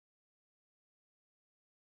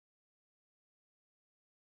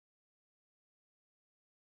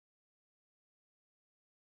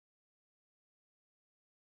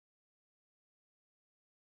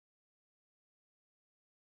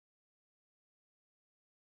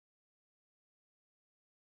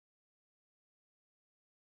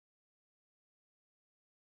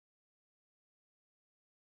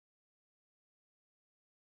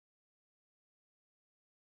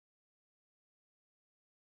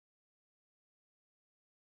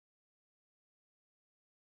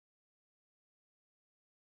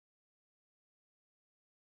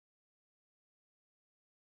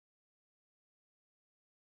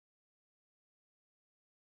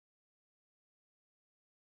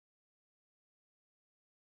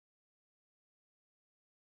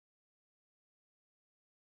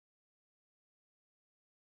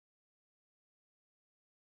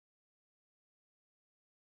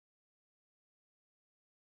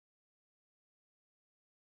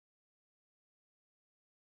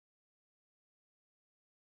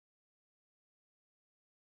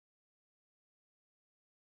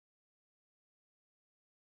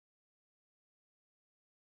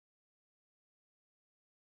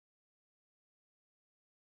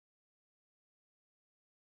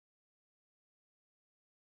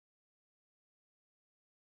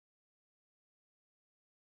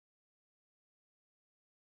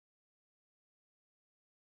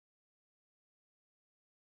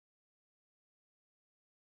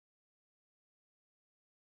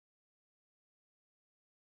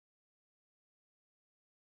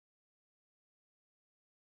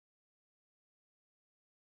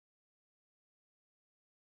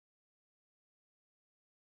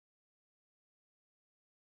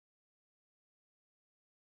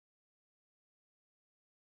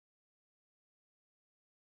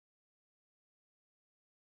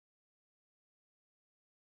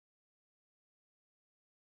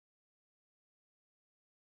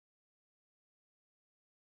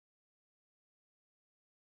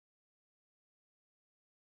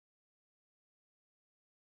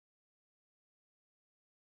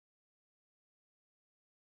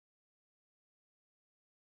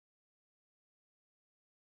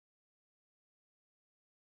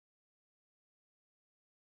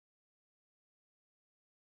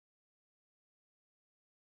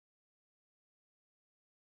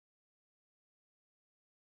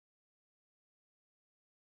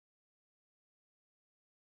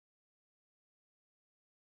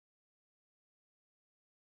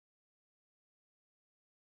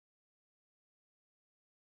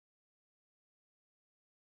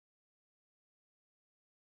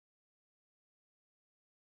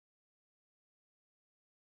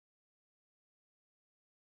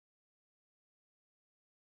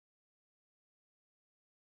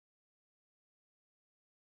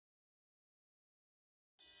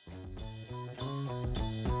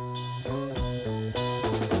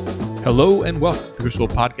Hello and welcome to the Crucible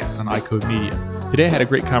Podcast on iCode Media. Today I had a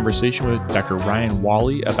great conversation with Dr. Ryan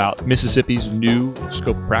Wally about Mississippi's new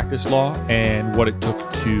scope of practice law and what it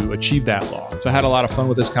took to achieve that law. So I had a lot of fun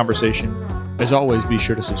with this conversation. As always, be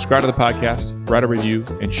sure to subscribe to the podcast, write a review,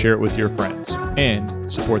 and share it with your friends.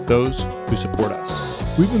 And support those who support us.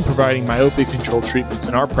 We've been providing myopia control treatments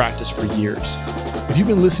in our practice for years. If you've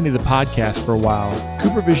been listening to the podcast for a while,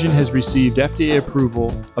 CooperVision has received FDA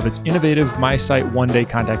approval of its innovative MiSight one-day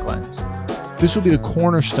contact lens. This will be the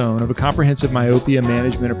cornerstone of a comprehensive myopia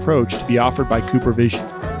management approach to be offered by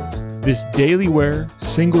CooperVision. This daily wear,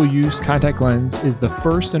 single-use contact lens is the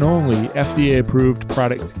first and only FDA-approved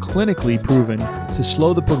product clinically proven to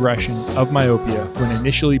slow the progression of myopia when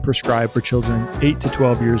initially prescribed for children 8 to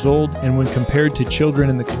 12 years old and when compared to children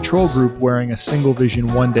in the control group wearing a single vision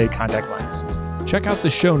one-day contact lens. Check out the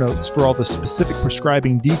show notes for all the specific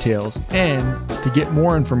prescribing details and to get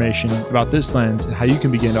more information about this lens and how you can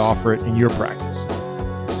begin to offer it in your practice.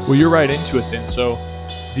 Well, you're right into it then. So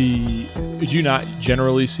did you not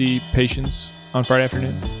generally see patients on Friday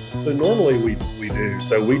afternoon? So normally we do.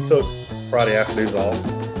 So we took Friday afternoons off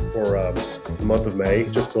for the month of May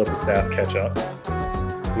just to let the staff catch up.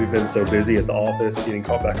 We've been so busy at the office getting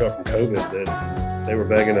caught back up from COVID that they were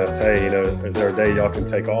begging us, hey, is there a day y'all can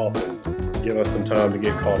take off and give us some time to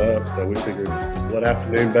get caught up? So we figured, what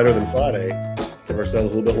afternoon better than Friday? Give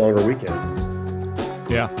ourselves a little bit longer weekend.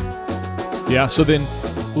 Yeah. So then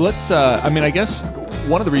let's, I guess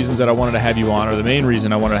one of the reasons that I wanted to have you on, or the main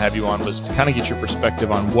reason I wanted to have you on, was to kind of get your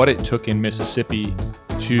perspective on what it took in Mississippi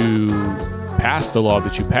to pass the law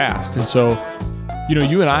that you passed. And so,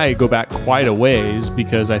 you and I go back quite a ways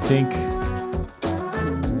because I think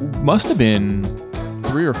must have been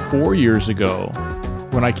 3 or 4 years ago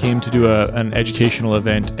when I came to do an educational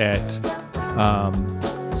event at,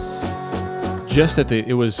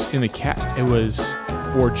 it was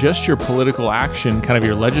for just your political action, kind of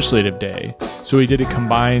your legislative day. So we did a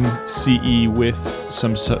combined CE with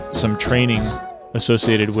some training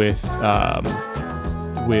associated with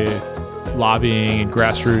lobbying and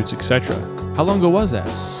grassroots, etc. How long ago was that?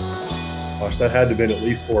 Gosh, that had to have been at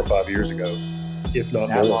least 4 or 5 years ago, if not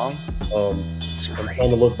that more. Long? I'm trying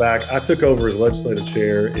to look back. I took over as legislative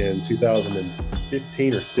chair in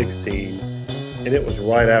 2015 or 16, and it was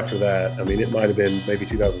right after that. It might have been maybe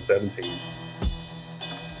 2017.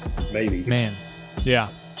 Maybe. Man, yeah.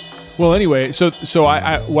 Well, anyway, so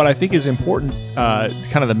I what I think is important,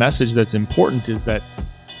 kind of the message that's important is that,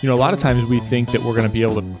 a lot of times we think that we're going to be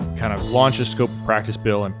able to kind of launch a scope of practice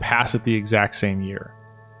bill and pass it the exact same year.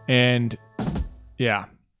 And yeah.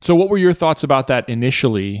 So what were your thoughts about that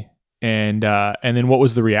initially? And then what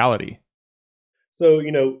was the reality? So,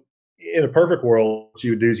 in a perfect world, what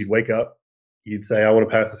you would do is you'd wake up, you'd say, I want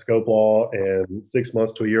to pass the scope law, and 6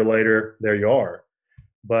 months to a year later, there you are.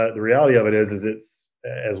 But the reality of it is it's,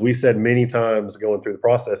 as we said many times going through the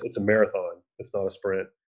process, it's a marathon. It's not a sprint.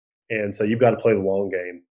 And so you've got to play the long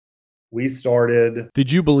game. We started.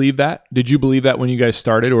 Did you believe that? Did you believe that when you guys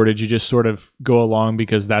started, or did you just sort of go along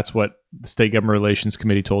because that's what the State Government Relations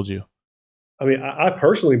Committee told you? I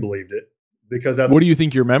personally believed it because that's. What do you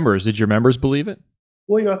think did your members believe it?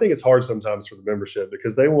 Well, I think it's hard sometimes for the membership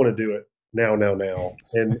because they want to do it now.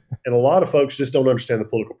 And a lot of folks just don't understand the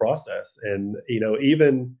political process. And,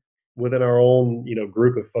 even within our own,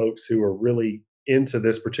 group of folks who are really into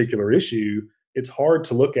this particular issue, it's hard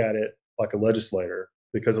to look at it like a legislator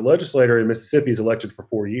because a legislator in Mississippi is elected for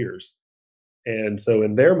 4 years. And so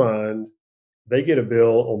in their mind, they get a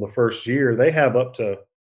bill on the first year. They have up to,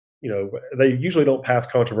 they usually don't pass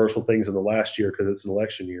controversial things in the last year because it's an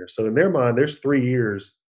election year. So in their mind, there's 3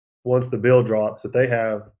 years once the bill drops that they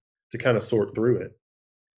have to kind of sort through it.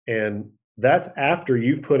 And that's after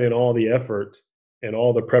you've put in all the effort and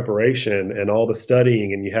all the preparation and all the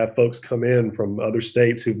studying, and you have folks come in from other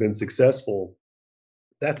states who've been successful.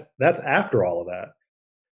 That's after all of that.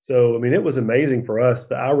 So, it was amazing for us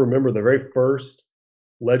that I remember the very first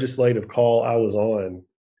legislative call I was on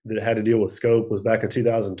that had to deal with scope was back in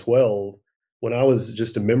 2012 when I was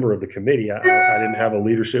just a member of the committee. I didn't have a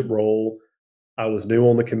leadership role. I was new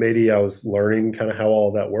on the committee. I was learning kind of how all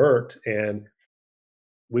of that worked. And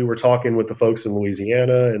we were talking with the folks in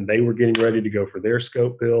Louisiana, and they were getting ready to go for their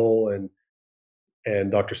scope bill.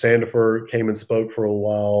 And Dr. Sandifer came and spoke for a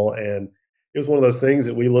while. And it was one of those things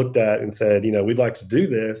that we looked at and said, we'd like to do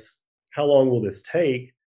this. How long will this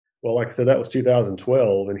take? Well, like I said, that was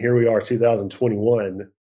 2012. And here we are, 2021,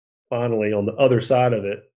 finally on the other side of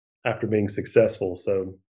it after being successful.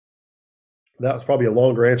 So that was probably a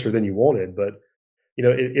longer answer than you wanted, but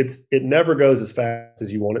it never goes as fast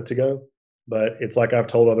as you want it to go. But it's like I've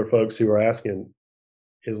told other folks who are asking,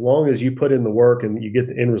 as long as you put in the work and you get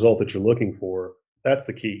the end result that you're looking for, that's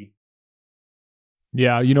the key.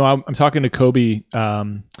 Yeah, I'm talking to Kobe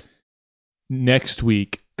next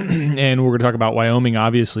week, and we're going to talk about Wyoming,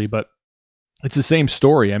 obviously, but it's the same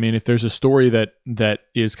story. I mean, if there's a story that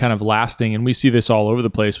is kind of lasting, and we see this all over the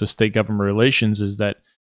place with state government relations, is that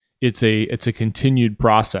it's a continued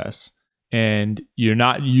process, and you're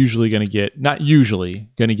not usually going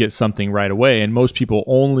to get something right away. And most people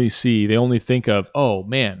only think of, oh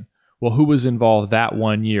man, well, who was involved that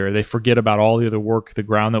one year? They forget about all the other work, the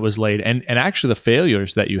ground that was laid, and actually the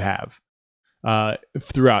failures that you have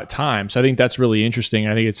throughout time. So I think that's really interesting.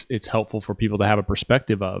 I think it's helpful for people to have a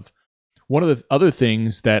perspective of. One of the other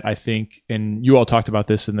things that I think, and you all talked about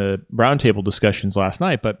this in the roundtable discussions last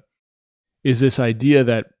night, but is this idea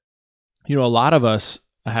that, a lot of us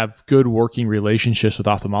have good working relationships with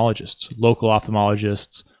ophthalmologists, local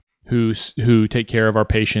ophthalmologists who take care of our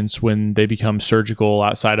patients when they become surgical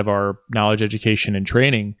outside of our knowledge, education, and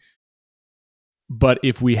training. But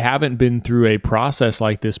if we haven't been through a process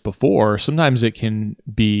like this before, sometimes it can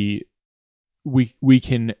be, we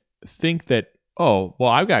can think that, oh,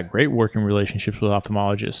 well, I've got great working relationships with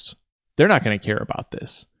ophthalmologists. They're not going to care about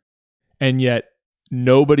this. And yet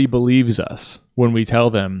nobody believes us when we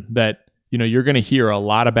tell them that, you're going to hear a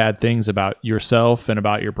lot of bad things about yourself and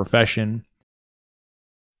about your profession.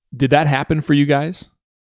 Did that happen for you guys?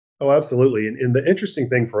 Oh, absolutely. And the interesting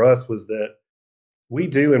thing for us was that we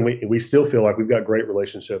do, and we still feel like we've got great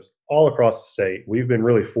relationships all across the state. We've been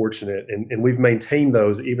really fortunate, and we've maintained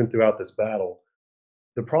those even throughout this battle.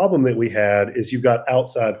 The problem that we had is you've got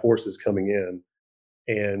outside forces coming in,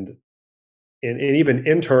 and even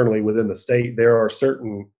internally within the state, there are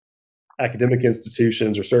certain academic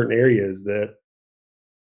institutions or certain areas that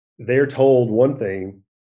they're told one thing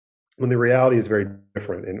when the reality is very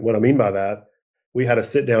different. And what I mean by that, we had a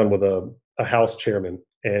sit down with a House chairman,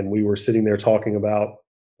 and we were sitting there talking about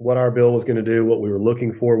what our bill was going to do, what we were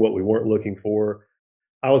looking for, what we weren't looking for.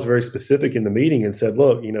 I was very specific in the meeting and said,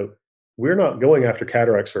 look, we're not going after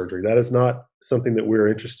cataract surgery. That is not something that we're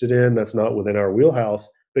interested in. That's not within our wheelhouse.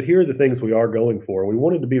 But here are the things we are going for. We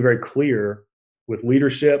wanted to be very clear with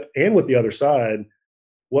leadership and with the other side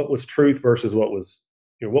what was truth versus what was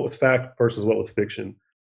fact versus what was fiction.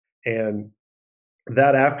 And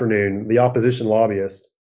that afternoon, the opposition lobbyist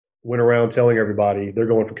went around telling everybody they're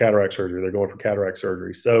going for cataract surgery. They're going for cataract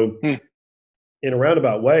surgery. So in a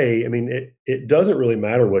roundabout way, I mean, it doesn't really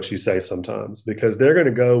matter what you say sometimes, because they're going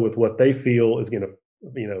to go with what they feel is going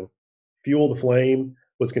to, fuel the flame,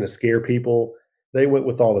 what's going to scare people. They went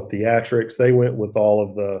with all the theatrics. They went with all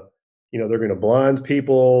of the, they're going to blind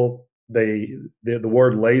people. The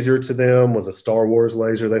word laser to them was a Star Wars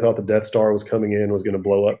laser. They thought the Death Star was coming in, was going to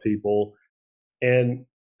blow up people. And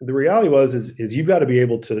the reality is you've got to be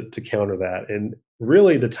able to counter that. And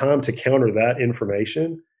really the time to counter that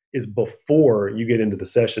information is before you get into the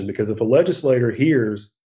session, because if a legislator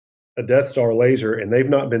hears a Death Star laser and they've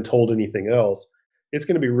not been told anything else, it's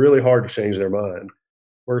going to be really hard to change their mind.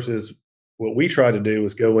 Versus what we try to do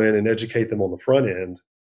is go in and educate them on the front end.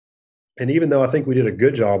 And even though I think we did a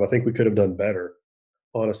good job, I think we could have done better,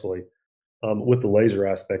 honestly, with the laser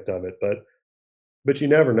aspect of it. But you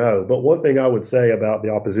never know. But one thing I would say about the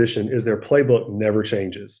opposition is their playbook never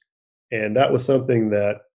changes. And that was something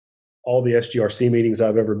that all the SGRC meetings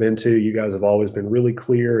I've ever been to, you guys have always been really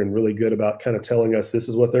clear and really good about kind of telling us this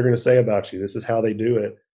is what they're going to say about you. This is how they do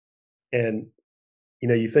it. And,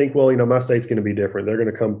 you think, well, my state's going to be different. They're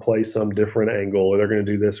going to come play some different angle, or they're going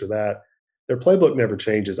to do this or that. Their playbook never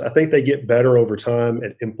changes. I think they get better over time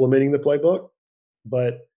at implementing the playbook,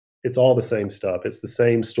 but it's all the same stuff. It's the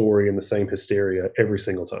same story and the same hysteria every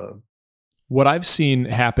single time. What I've seen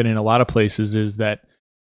happen in a lot of places is that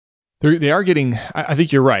they are getting, I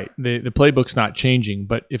think you're right, the playbook's not changing,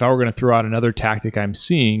 but if I were going to throw out another tactic I'm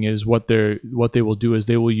seeing is what they will do is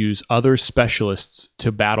they will use other specialists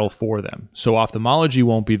to battle for them. So ophthalmology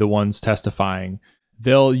won't be the ones testifying.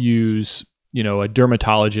 They'll use a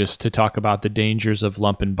dermatologist to talk about the dangers of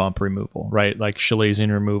lump and bump removal, right? Like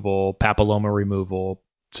chalazion removal, papilloma removal,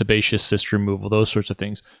 sebaceous cyst removal, those sorts of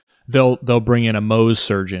things. They'll bring in a Mohs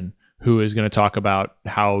surgeon who is going to talk about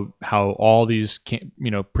how all these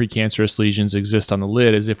precancerous lesions exist on the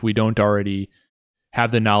lid, as if we don't already have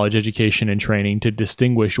the knowledge, education, and training to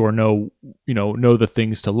distinguish or know the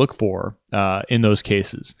things to look for in those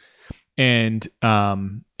cases. And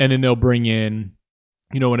then they'll bring in,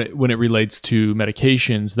 when it relates to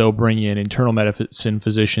medications, they'll bring in internal medicine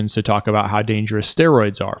physicians to talk about how dangerous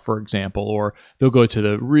steroids are, for example, or they'll go to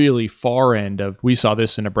the really far end of, we saw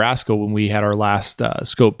this in Nebraska when we had our last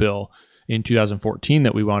scope bill in 2014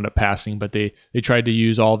 that we wound up passing, but they tried to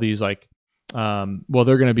use all these like well,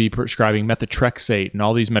 they're going to be prescribing methotrexate and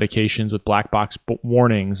all these medications with black box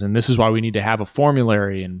warnings, and this is why we need to have a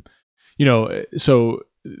formulary. And so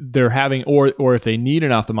they're having, or if they need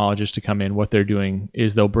an ophthalmologist to come in, what they're doing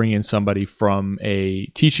is they'll bring in somebody from a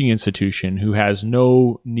teaching institution who has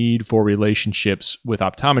no need for relationships with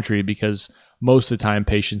optometry, because most of the time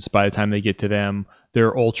patients, by the time they get to them,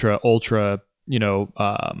 they're ultra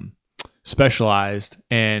specialized,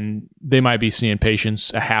 and they might be seeing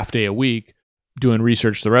patients a half day a week doing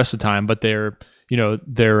research the rest of the time, but they're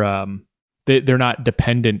not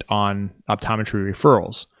dependent on optometry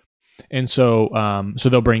referrals. And so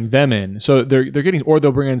they'll bring them in. So they're getting, or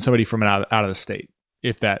they'll bring in somebody from out of the state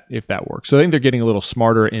if that works. So I think they're getting a little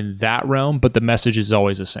smarter in that realm, but the message is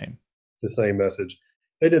always the same. It's the same message.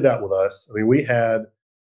 They did that with us. I mean, we had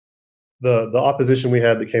the opposition we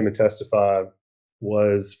had that came and testified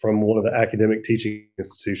was from one of the academic teaching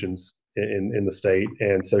institutions in the state.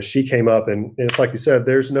 And so she came up, and it's like you said,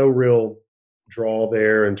 there's no real draw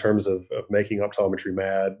there in terms of making optometry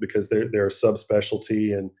mad, because they're a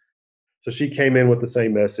subspecialty. And so she came in with the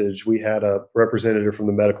same message. We had a representative from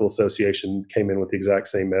the medical association came in with the exact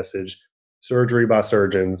same message. Surgery by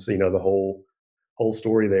surgeons, the whole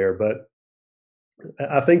story there. But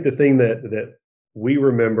I think the thing that we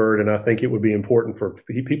remembered, and I think it would be important for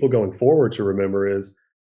people going forward to remember, is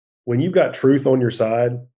when you've got truth on your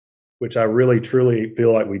side, which I really truly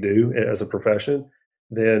feel like we do as a profession,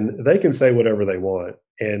 then they can say whatever they want.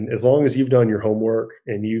 And as long as you've done your homework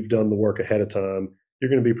and you've done the work ahead of time, you're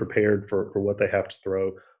going to be prepared for what they have to throw.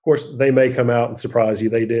 Of course, they may come out and surprise you.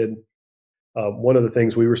 They did. One of the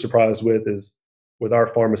things we were surprised with is with our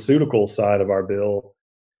pharmaceutical side of our bill,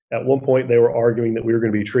 at one point they were arguing that we were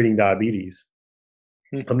going to be treating diabetes.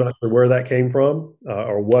 I'm not sure where that came from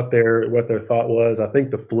or what their thought was. I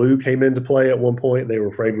think the flu came into play at one point. They were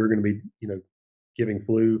afraid we were going to be, giving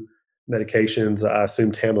flu medications. I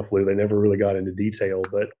assume Tamiflu. They never really got into detail,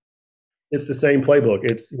 but it's the same playbook.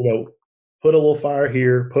 It's, put a little fire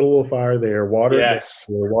here, put a little fire there, water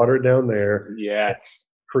it down there. Yes.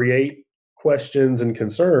 Create questions and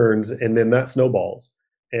concerns, and then that snowballs.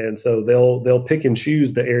 And so they'll pick and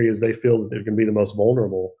choose the areas they feel that they're going to be the most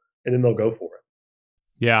vulnerable, and then they'll go for it.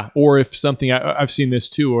 Yeah. Or if something, I've seen this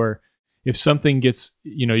too, or if something gets,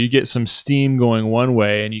 you get some steam going one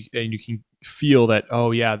way, and you can feel that,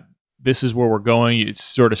 oh yeah, this is where we're going. It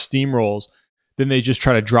sort of steamrolls. Then they just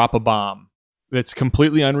try to drop a bomb that's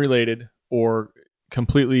completely unrelated or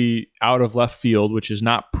completely out of left field, which is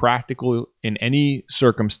not practical in any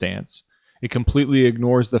circumstance. It completely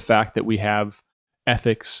ignores the fact that we have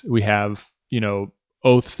ethics, we have,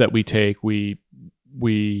 oaths that we take, we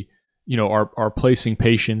are placing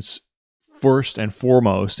patients first and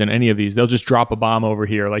foremost in any of these. They'll just drop a bomb over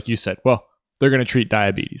here, like you said. Well, they're going to treat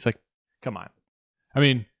diabetes. Like, come on. I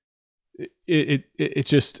mean, it's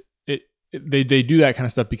just they do that kind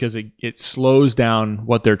of stuff because it slows down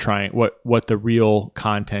what they're trying, what the real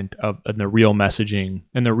content of and the real messaging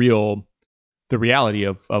and the reality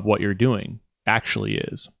of what you're doing actually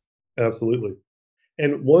is. Absolutely.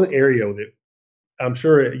 And one area that I'm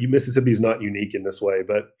sure Mississippi is not unique in this way,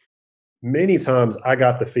 but many times I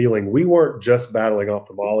got the feeling we weren't just battling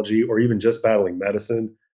ophthalmology or even just battling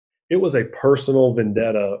medicine. It was a personal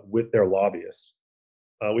vendetta with their lobbyists.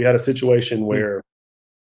 We had a situation where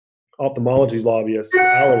ophthalmology's lobbyists and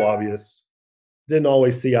our lobbyists didn't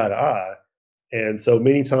always see eye to eye. And so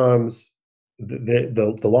many times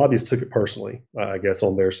the lobbyists took it personally, I guess,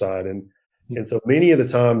 on their side. And so many of the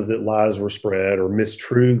times that lies were spread or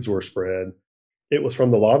mistruths were spread, it was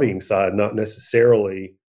from the lobbying side, not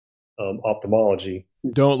necessarily ophthalmology.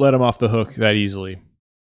 Don't let them off the hook that easily.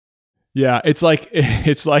 Yeah, it's like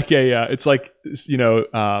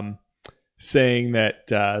saying that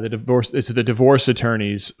it's the divorce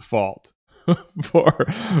attorney's fault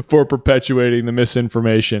for perpetuating the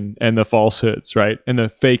misinformation and the falsehoods, right? And the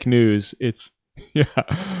fake news. It's yeah.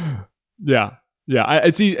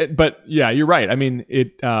 But yeah, you're right. I mean,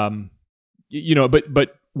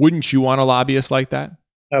 but wouldn't you want a lobbyist like that?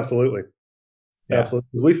 Absolutely. Yeah. Absolutely.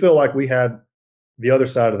 Because we feel like we had the other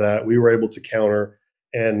side of that. We were able to counter.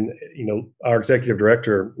 And, our executive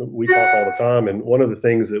director, we talk all the time. And one of the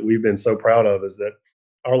things that we've been so proud of is that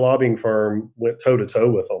our lobbying firm went toe to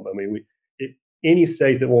toe with them. I mean, any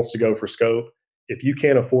state that wants to go for scope, if you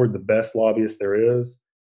can't afford the best lobbyist there is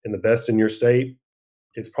and the best in your state,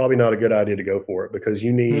 it's probably not a good idea to go for it, because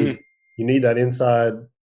you need that inside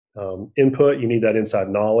input. You need that inside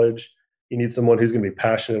knowledge. You need someone who's going to be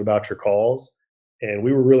passionate about your cause. And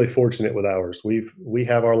we were really fortunate with ours. We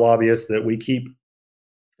have our lobbyists that we keep.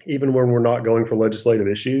 Even when we're not going for legislative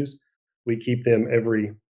issues, we keep them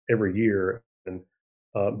every year. And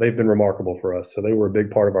they've been remarkable for us. So they were a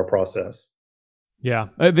big part of our process. Yeah,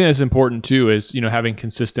 I think that's important too. Is having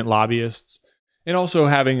consistent lobbyists and also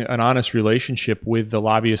having an honest relationship with the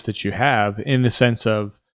lobbyists that you have, in the sense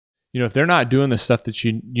of, if they're not doing the stuff that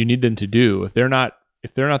you need them to do, if they're not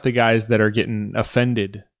the guys that are getting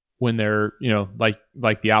offended when they're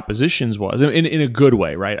like the opposition's was in a good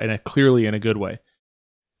way, right, and clearly in a good way,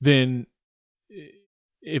 then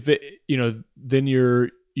if it then you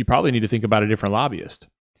probably need to think about a different lobbyist.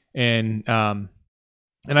 And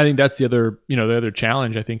I think that's the other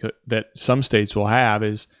challenge I think that some states will have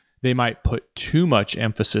is they might put too much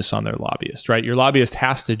emphasis on their lobbyist, right? Your lobbyist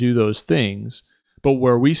has to do those things, but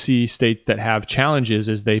where we see states that have challenges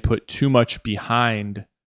is they put too much behind,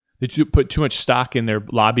 put too much stock in their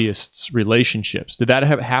lobbyists' relationships. Did that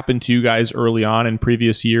have happened to you guys early on in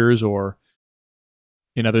previous years or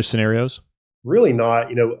in other scenarios? Really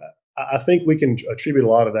not. I think we can attribute a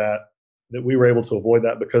lot of that we were able to avoid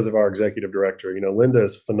that because of our executive director. Linda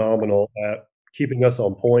is phenomenal at keeping us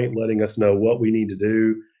on point, letting us know what we need to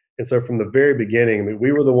do. And so from the very beginning, I mean,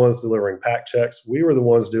 we were the ones delivering PAC checks. We were the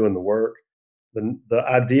ones doing the work. The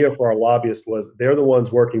idea for our lobbyists was they're the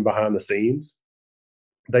ones working behind the scenes.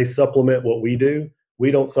 They supplement what we do.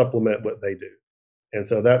 We don't supplement what they do. And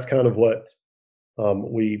so that's kind of what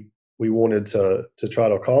we wanted to try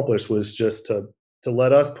to accomplish, was just to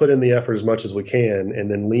let us put in the effort as much as we can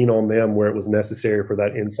and then lean on them where it was necessary for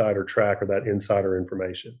that insider track or that insider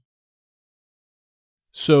information.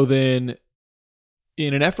 So then,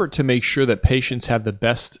 in an effort to make sure that patients have the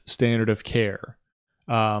best standard of care,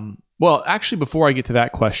 well, actually, before I get to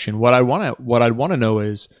that question, what I'd want to know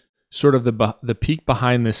is sort of the peek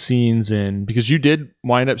behind the scenes because you did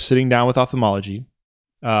wind up sitting down with ophthalmology.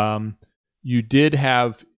 You did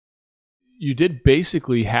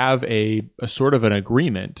basically have a sort of an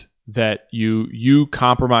agreement that you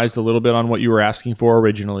compromised a little bit on what you were asking for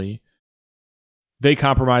originally. They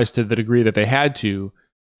compromised to the degree that they had to,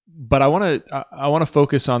 but I want to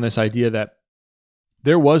focus on this idea that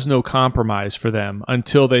there was no compromise for them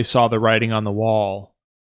until they saw the writing on the wall.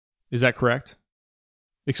 Is that correct?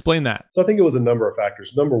 Explain that. So I think it was a number of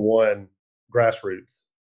factors. Number one, grassroots.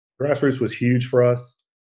 Grassroots was huge for us.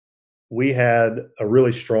 We had a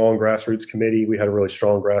really strong grassroots committee. We had a really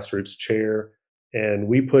strong grassroots chair, and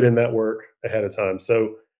we put in that work ahead of time.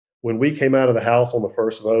 So when we came out of the House on the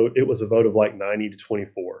first vote, it was a vote of like 90 to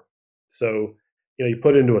 24. So, you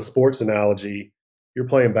put it into a sports analogy, you're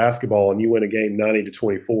playing basketball and you win a game 90 to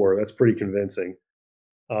 24. That's pretty convincing.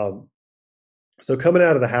 So coming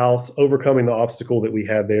out of the House, overcoming the obstacle that we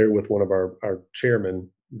had there with one of our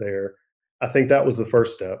chairmen there, I think that was the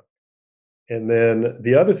first step. And then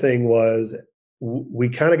the other thing was we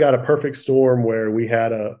kind of got a perfect storm where we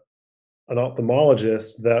had an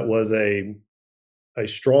ophthalmologist that was a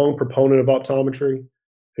strong proponent of optometry,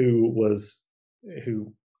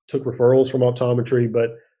 who took referrals from optometry,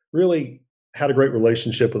 but really had a great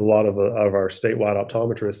relationship with a lot of our statewide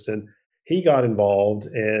optometrists. And he got involved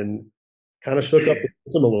and kind of shook up the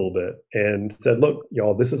system a little bit and said, look,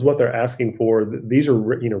 y'all, this is what they're asking for. These are,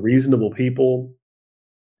 reasonable people.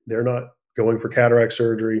 They're not going for cataract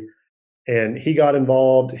surgery. And he got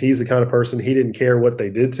involved. He's the kind of person, he didn't care what they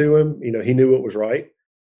did to him. He knew what was right.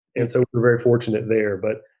 And so we were very fortunate there.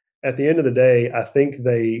 But at the end of the day, I think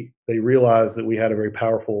they realized that we had a very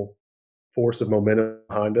powerful force of momentum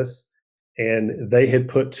behind us. And they had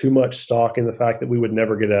put too much stock in the fact that we would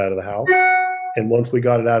never get it out of the House. And once we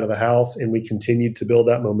got it out of the House and we continued to build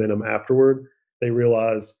that momentum afterward, they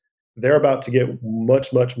realized they're about to get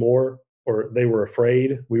much, much more, or they were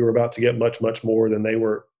afraid we were about to get much, much more than they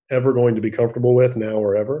were ever going to be comfortable with now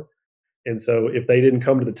or ever. And so if they didn't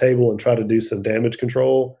come to the table and try to do some damage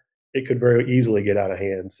control, it could very easily get out of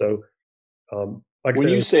hand. So when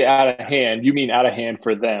you say out of hand, you mean out of hand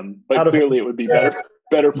for them, but clearly it would be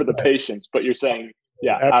better for the patients. But you're saying,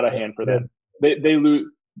 out of hand for them. They lose.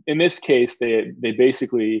 In this case, they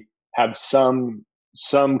basically have some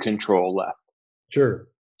control left. Sure.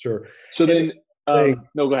 So then, no,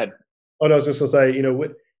 go ahead. Oh, no, I was just going to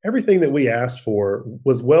say, everything that we asked for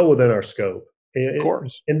was well within our scope. Of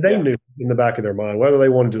course. And they knew in the back of their mind, whether they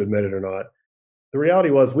wanted to admit it or not. The reality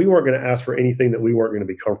was we weren't going to ask for anything that we weren't going to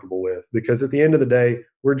be comfortable with, because at the end of the day,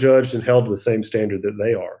 we're judged and held to the same standard that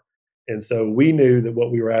they are. And so we knew that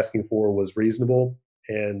what we were asking for was reasonable.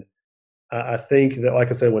 And I think that, like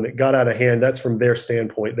I said, when it got out of hand, that's from their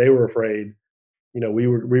standpoint. They were afraid, we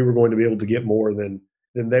were going to be able to get more than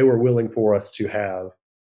they were willing for us to have.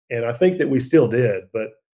 And I think that we still did, but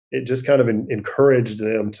it just kind of encouraged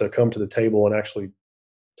them to come to the table and actually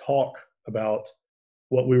talk about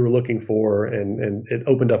what we were looking for, and it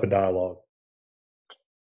opened up a dialogue.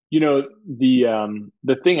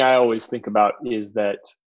 The thing I always think about is that,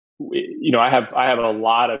 I have a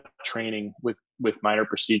lot of training with minor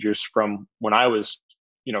procedures from when I was,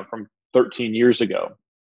 from 13 years ago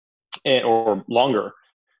or longer.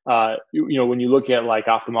 When you look at like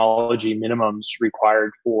ophthalmology minimums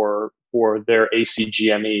required for their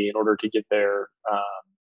ACGME in order to get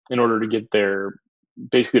their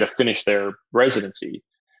basically to finish their residency,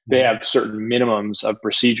 they have certain minimums of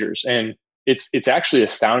procedures, and it's actually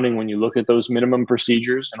astounding when you look at those minimum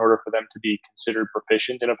procedures in order for them to be considered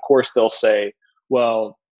proficient. And of course, they'll say,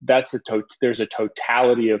 well, there's a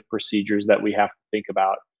totality of procedures that we have to think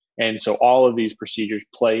about, and so all of these procedures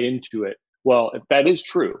play into it. Well, if that is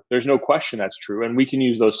true, there's no question that's true. And we can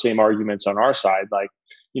use those same arguments on our side. Like,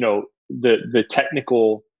 the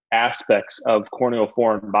technical aspects of corneal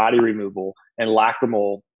foreign body removal and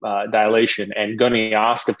lacrimal dilation and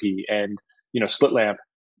gonioscopy and, slit lamp,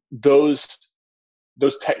 those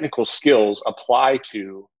technical skills apply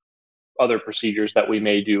to other procedures that we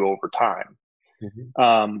may do over time.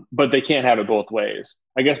 Mm-hmm. But they can't have it both ways.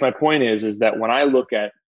 I guess my point is that when I look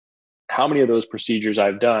at how many of those procedures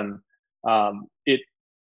I've done,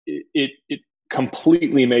 it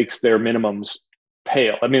completely makes their minimums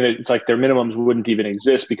pale. I mean, it's like their minimums wouldn't even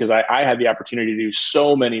exist because I had the opportunity to do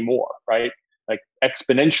so many more, right? Like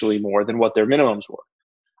exponentially more than what their minimums were.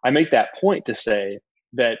 I make that point to say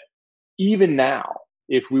that even now,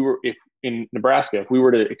 if in Nebraska, if we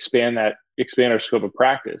were to expand our scope of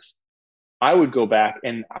practice, I would go back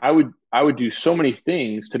and I would do so many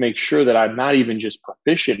things to make sure that I'm not even just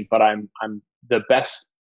proficient, but I'm the best,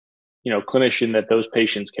 clinician that those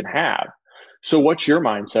patients can have. So what's your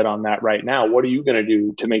mindset on that right now? What are you going to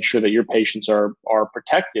do to make sure that your patients are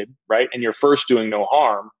protected, right? And you're first doing no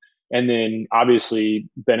harm, and then obviously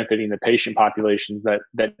benefiting the patient populations that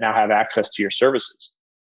now have access to your services.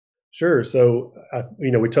 Sure. So,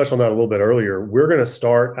 we touched on that a little bit earlier. We're going to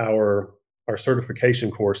start our certification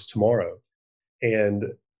course tomorrow. And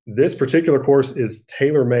this particular course is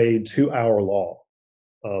tailor-made to our law.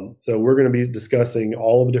 So we're going to be discussing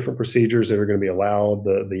all of the different procedures that are going to be allowed,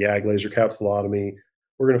 the YAG laser capsulotomy.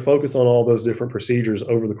 We're going to focus on all those different procedures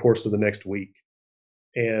over the course of the next week.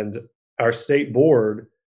 And our state board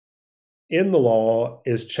in the law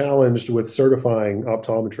is challenged with certifying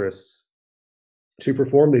optometrists to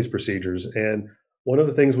perform these procedures. And one of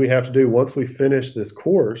the things we have to do once we finish this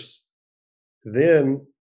course, then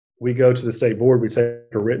we go to the state board, we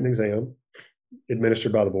take a written exam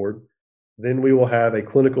administered by the board. Then we will have a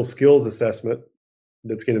clinical skills assessment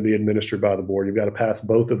that's going to be administered by the board. You've got to pass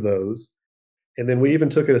both of those. And then we even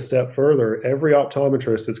took it a step further. Every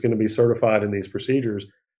optometrist that's going to be certified in these procedures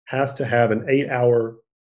has to have an 8-hour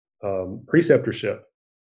preceptorship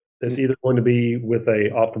that's either going to be with a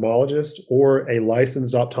ophthalmologist or a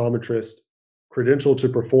licensed optometrist credentialed to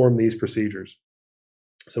perform these procedures.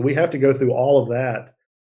 So we have to go through all of that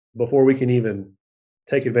before we can even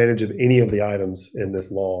take advantage of any of the items in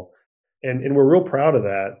this law. And we're real proud of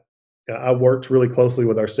that. I worked really closely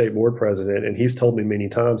with our state board president, and he's told me many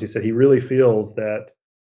times, he said he really feels that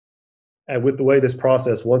with the way this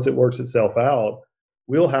process, once it works itself out,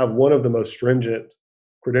 we'll have one of the most stringent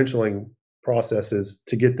credentialing processes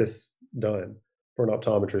to get this done for an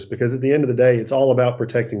optometrist. Because at the end of the day, it's all about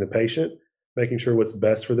protecting the patient, making sure what's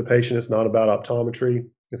best for the patient. It's not about optometry.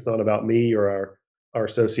 It's not about me or our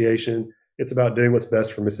association. It's about doing what's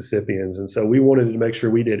best for Mississippians. And so we wanted to make sure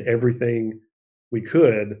we did everything we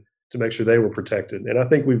could to make sure they were protected. And I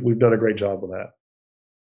think we've done a great job with that.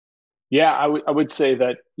 Yeah, I would say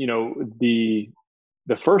that,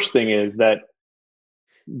 the first thing is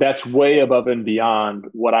that's way above and beyond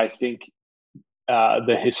what I think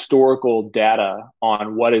the historical data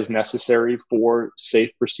on what is necessary for safe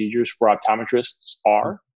procedures for optometrists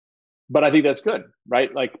are. But I think that's good, right?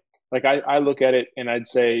 Like I look at it and I'd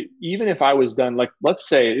say, even if I was done, like, let's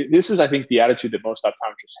say, this is, I think, the attitude that most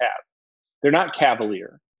optometrists have. They're not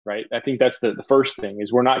cavalier, right? I think that's the first thing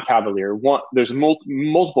is we're not cavalier. There's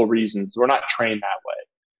multiple reasons. We're not trained that way.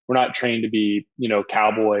 We're not trained to be,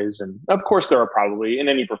 cowboys. And of course there are probably in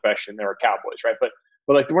any profession, there are cowboys, right? But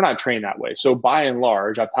like, we're not trained that way. So by and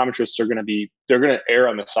large, optometrists are going to err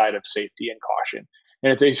on the side of safety and caution.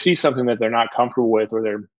 And if they see something that they're not comfortable with,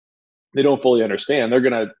 or they don't fully understand, they're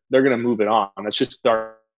gonna move it on. That's just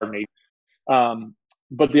our nature.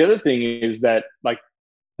 But the other thing is that, like,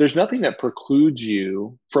 there's nothing that precludes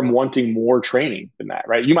you from wanting more training than that,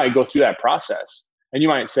 right? You might go through that process and you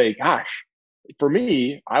might say, "Gosh, for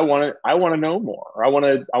me, I want to know more, or I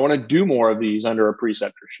want to do more of these under a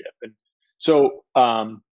preceptorship." And so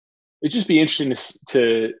it'd just be interesting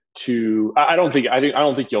to I don't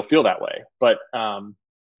think you'll feel that way, but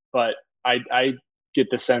I get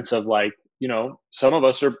the sense of like, some of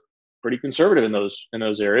us are pretty conservative in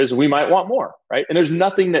those areas. We might want more, right? And there's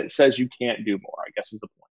nothing that says you can't do more, I guess is the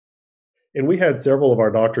point. And we had several of our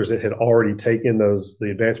doctors that had already taken the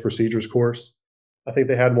advanced procedures course. I think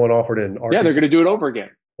they had one offered in Arkansas. Yeah, they're going to do it over again.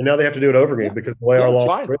 And now they have to do it over again because the way our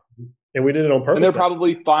law is written, and we did it on purpose. And they're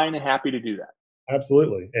probably fine and happy to do that.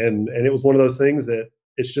 Absolutely. And it was one of those things that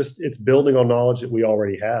it's building on knowledge that we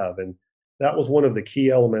already have. And that was one of the key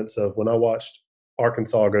elements of when I watched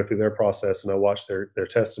Arkansas go through their process and I watched their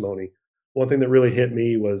testimony. One thing that really hit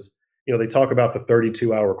me was, they talk about the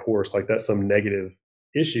 32-hour course like that's some negative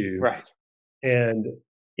issue. Right. And,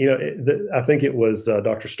 I think it was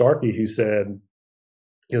Dr. Starkey who said,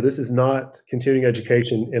 this is not continuing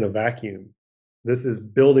education in a vacuum. This is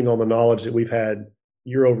building on the knowledge that we've had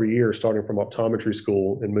year over year, starting from optometry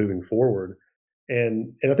school and moving forward.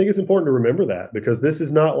 And I think it's important to remember that, because this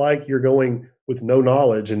is not like you're going with no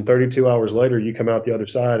knowledge and 32 hours later you come out the other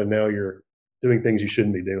side and now you're doing things you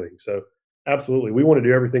shouldn't be doing. So absolutely, we want to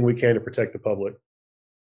do everything we can to protect the public.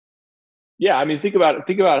 Yeah, I mean, think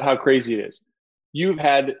about how crazy it is. You've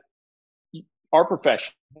had our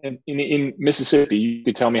profession in Mississippi. You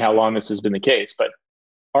could tell me how long this has been the case, but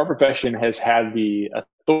our profession has had the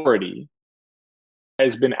authority,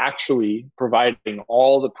 has been actually providing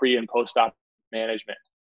all the pre and post-op management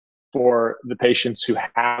for the patients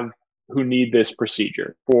who need this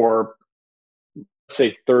procedure for,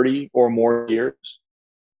 say, 30 or more years.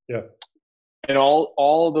 Yeah. And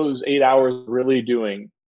all those 8 hours really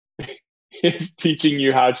doing is teaching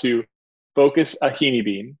you how to focus a Heaney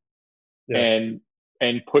beam and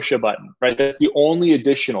push a button, right? That's the only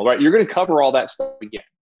additional, right? You're going to cover all that stuff again,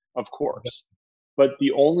 of course. But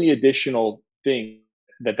the only additional thing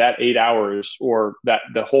that 8 hours or that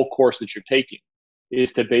the whole course that you're taking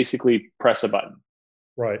is to basically press a button.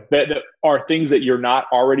 Right. That are things that you're not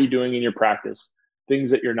already doing in your practice,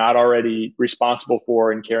 things that you're not already responsible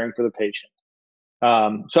for in caring for the patient.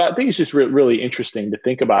 So I think it's just really interesting to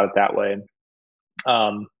think about it that way.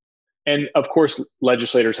 And of course,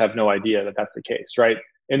 legislators have no idea that that's the case, right?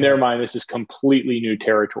 In their mind, this is completely new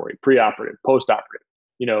territory, preoperative,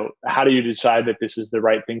 postoperative. How do you decide that this is the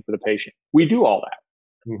right thing for the patient? We do all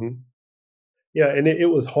that. Mm-hmm. Yeah, and it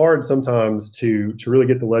was hard sometimes to really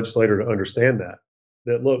get the legislator to understand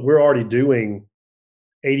that look, we're already doing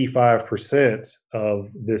 85% of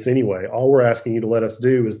this anyway. All we're asking you to let us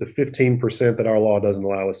do is the 15% that our law doesn't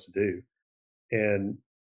allow us to do. And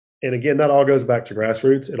again, that all goes back to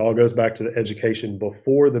grassroots. It all goes back to the education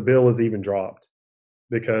before the bill is even dropped.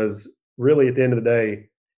 Because really, at the end of the day,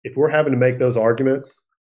 if we're having to make those arguments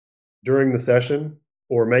during the session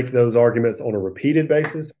or make those arguments on a repeated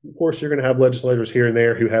basis, of course, you're going to have legislators here and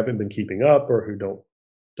there who haven't been keeping up or who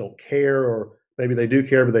don't care, or maybe they do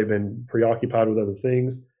care, but they've been preoccupied with other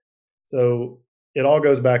things. So it all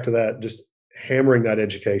goes back to that, just hammering that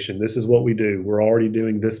education. This is what we do. We're already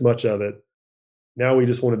doing this much of it. Now we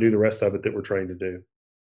just want to do the rest of it that we're trained to do.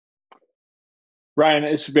 Ryan,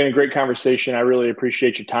 it's been a great conversation. I really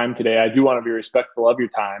appreciate your time today. I do want to be respectful of your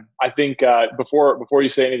time. I think before you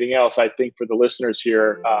say anything else, I think for the listeners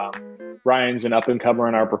here, Ryan's an up-and-comer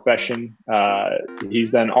in our profession.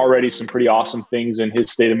 He's done already some pretty awesome things in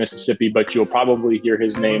his state of Mississippi, but you'll probably hear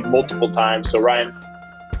his name multiple times. So Ryan,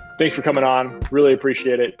 thanks for coming on. Really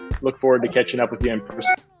appreciate it. Look forward to catching up with you in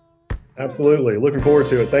person. Absolutely. Looking forward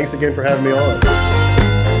to it. Thanks again for having me on.